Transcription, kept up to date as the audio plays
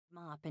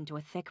mop into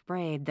a thick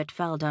braid that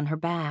fell down her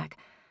back,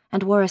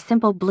 and wore a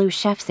simple blue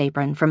chef's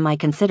apron from my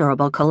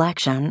considerable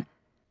collection.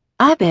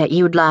 "I bet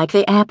you'd like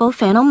the apple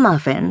fennel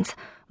muffins,"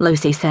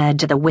 Lucy said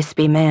to the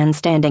wispy man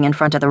standing in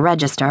front of the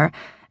register,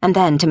 and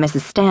then to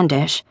Mrs.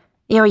 Standish.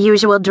 "Your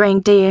usual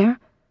drink, dear?"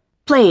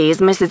 "Please,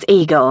 Mrs.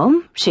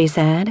 Eagle," she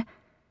said.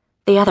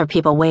 The other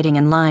people waiting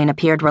in line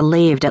appeared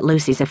relieved at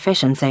Lucy's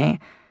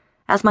efficiency.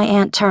 As my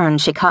aunt turned,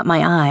 she caught my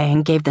eye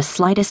and gave the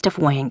slightest of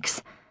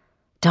winks.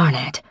 Darn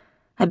it.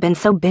 I'd been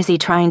so busy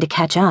trying to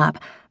catch up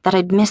that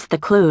I'd missed the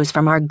clues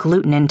from our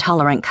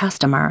gluten-intolerant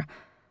customer.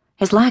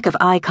 His lack of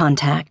eye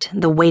contact,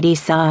 the weighty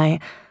sigh,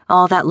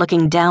 all that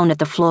looking down at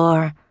the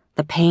floor,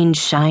 the pained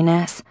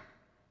shyness.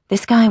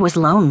 This guy was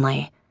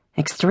lonely,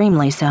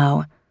 extremely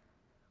so.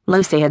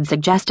 Lucy had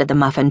suggested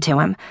the muffin to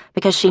him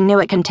because she knew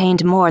it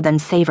contained more than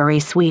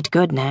savory sweet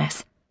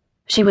goodness.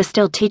 She was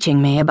still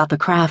teaching me about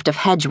the craft of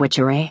hedge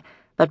witchery,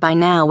 but by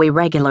now we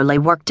regularly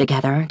worked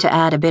together to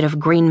add a bit of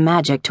green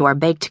magic to our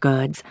baked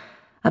goods.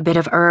 A bit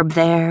of herb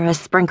there, a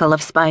sprinkle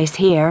of spice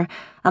here,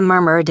 a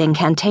murmured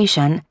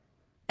incantation.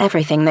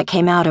 Everything that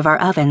came out of our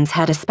ovens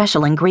had a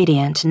special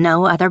ingredient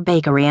no other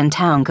bakery in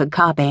town could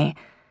copy.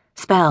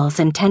 Spells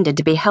intended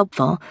to be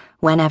helpful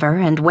whenever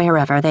and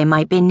wherever they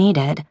might be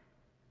needed.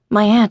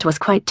 My aunt was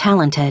quite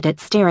talented at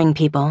steering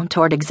people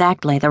toward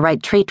exactly the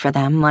right treat for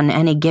them on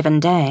any given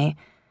day.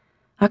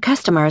 Our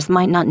customers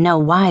might not know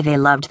why they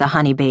loved the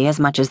honeybee as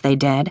much as they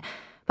did,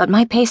 but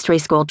my pastry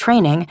school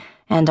training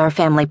and our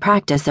family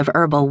practice of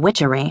herbal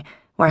witchery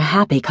were a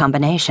happy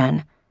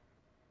combination.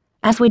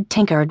 As we'd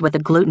tinkered with a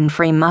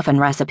gluten-free muffin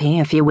recipe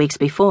a few weeks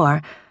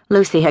before,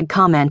 Lucy had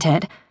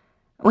commented,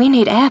 "We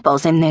need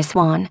apples in this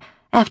one.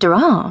 After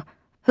all,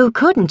 who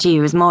couldn't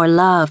use more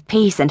love,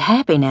 peace, and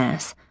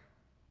happiness?"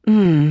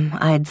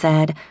 I'd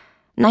said,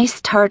 "Nice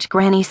tart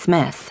Granny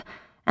Smiths.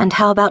 And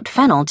how about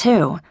fennel,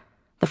 too?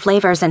 The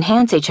flavors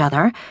enhance each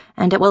other,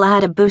 and it will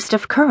add a boost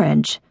of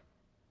courage."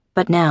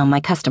 But now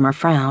my customer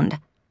frowned.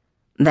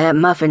 "That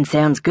muffin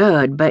sounds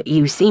good, but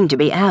you seem to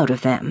be out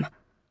of them."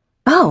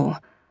 "Oh,"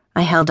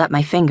 I held up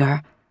my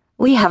finger.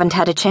 "We haven't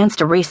had a chance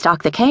to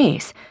restock the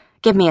case.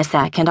 Give me a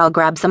sec and I'll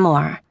grab some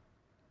more."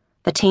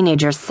 The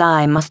teenager's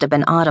sigh must have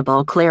been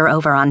audible clear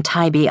over on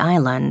Tybee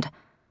Island.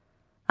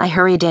 I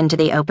hurried into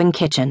the open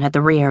kitchen at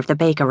the rear of the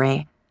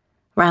bakery.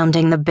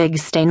 Rounding the big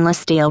stainless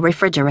steel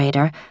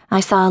refrigerator,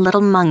 I saw a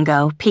little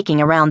Mungo peeking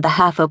around the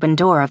half-open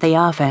door of the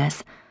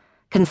office.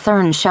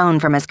 Concern shone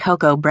from his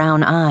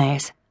cocoa-brown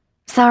eyes.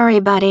 "Sorry,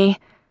 buddy."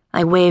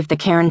 I waved the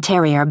Cairn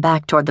Terrier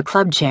back toward the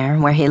club chair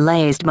where he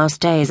lazed most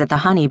days at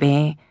the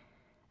honeybee.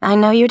 "I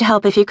know you'd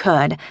help if you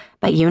could,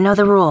 but you know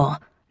the rule.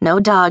 No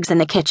dogs in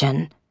the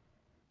kitchen."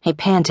 He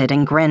panted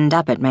and grinned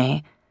up at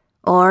me.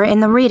 "Or in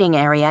the reading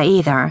area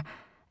either.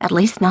 At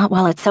least not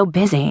while it's so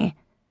busy."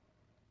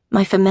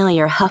 My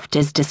familiar huffed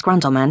his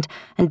disgruntlement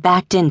and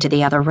backed into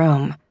the other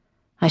room.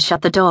 I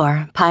shut the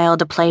door,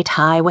 piled a plate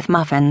high with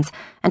muffins,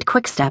 and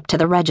quick-stepped to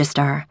the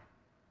register.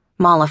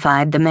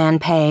 Mollified, the man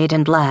paid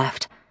and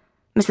left.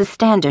 Mrs.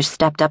 Standish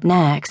stepped up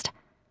next.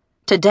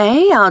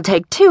 "Today I'll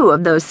take 2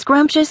 of those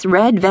scrumptious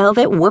red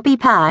velvet whoopie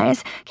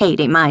pies,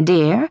 Katie, my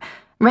dear.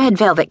 Red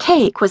velvet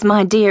cake was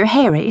my dear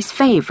Harry's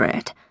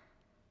favorite."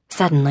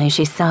 Suddenly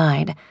she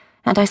sighed,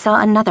 and I saw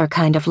another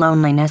kind of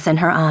loneliness in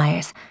her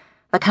eyes,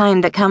 the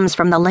kind that comes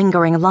from the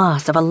lingering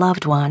loss of a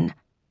loved one.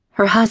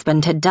 Her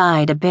husband had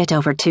died a bit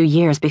over 2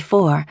 years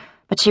before,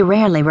 but she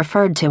rarely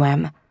referred to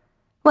him.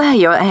 "While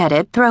you're at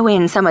it, throw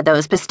in some of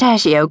those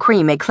pistachio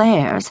cream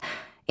eclairs.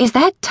 Is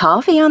that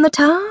toffee on the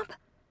top?"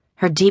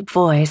 Her deep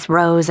voice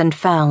rose and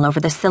fell over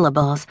the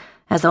syllables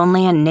as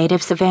only a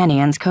native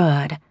Savannihans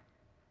could.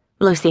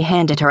 Lucy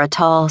handed her a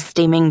tall,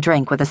 steaming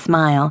drink with a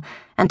smile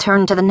and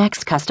turned to the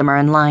next customer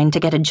in line to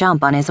get a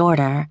jump on his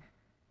order.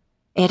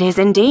 "It is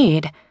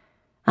indeed."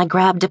 I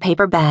grabbed a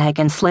paper bag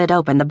and slid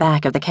open the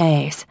back of the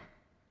case.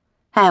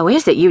 "How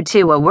is it you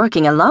two are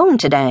working alone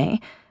today?"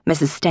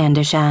 Mrs.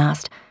 Standish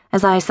asked,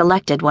 as I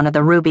selected one of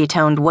the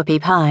ruby-toned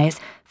whoopie pies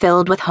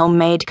filled with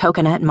homemade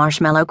coconut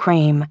marshmallow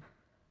cream.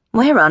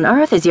 "Where on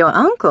earth is your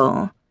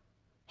uncle?"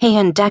 "He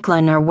and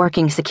Declan are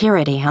working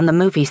security on the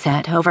movie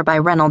set over by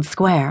Reynolds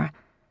Square."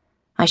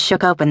 I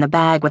shook open the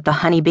bag with the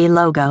honeybee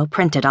logo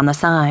printed on the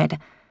side.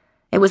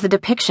 It was a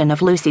depiction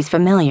of Lucy's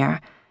familiar,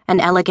 an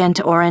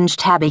elegant orange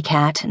tabby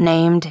cat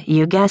named,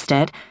 you guessed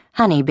it,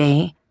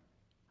 Honeybee.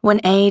 When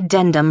A.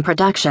 Dendham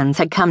Productions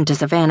had come to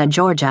Savannah,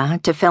 Georgia,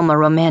 to film a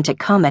romantic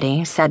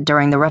comedy set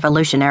during the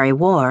Revolutionary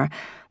War,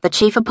 the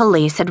chief of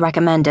police had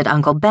recommended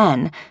Uncle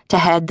Ben to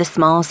head the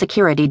small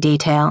security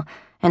detail,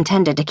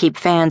 intended to keep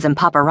fans and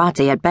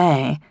paparazzi at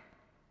bay.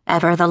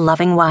 Ever the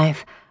loving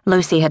wife,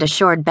 Lucy had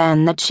assured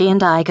Ben that she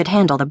and I could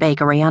handle the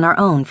bakery on our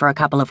own for a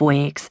couple of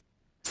weeks.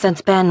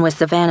 Since Ben was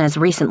Savannah's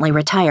recently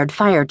retired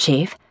fire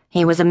chief,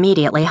 he was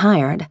immediately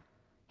hired.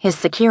 His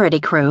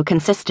security crew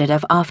consisted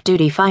of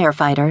off-duty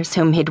firefighters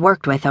whom he'd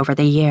worked with over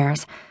the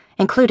years,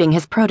 including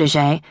his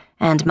protege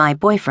and my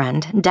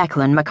boyfriend,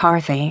 Declan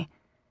McCarthy.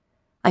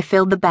 I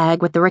filled the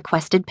bag with the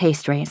requested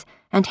pastries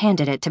and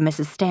handed it to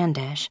Mrs.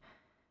 Standish.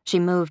 She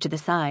moved to the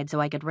side so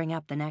I could ring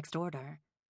up the next order.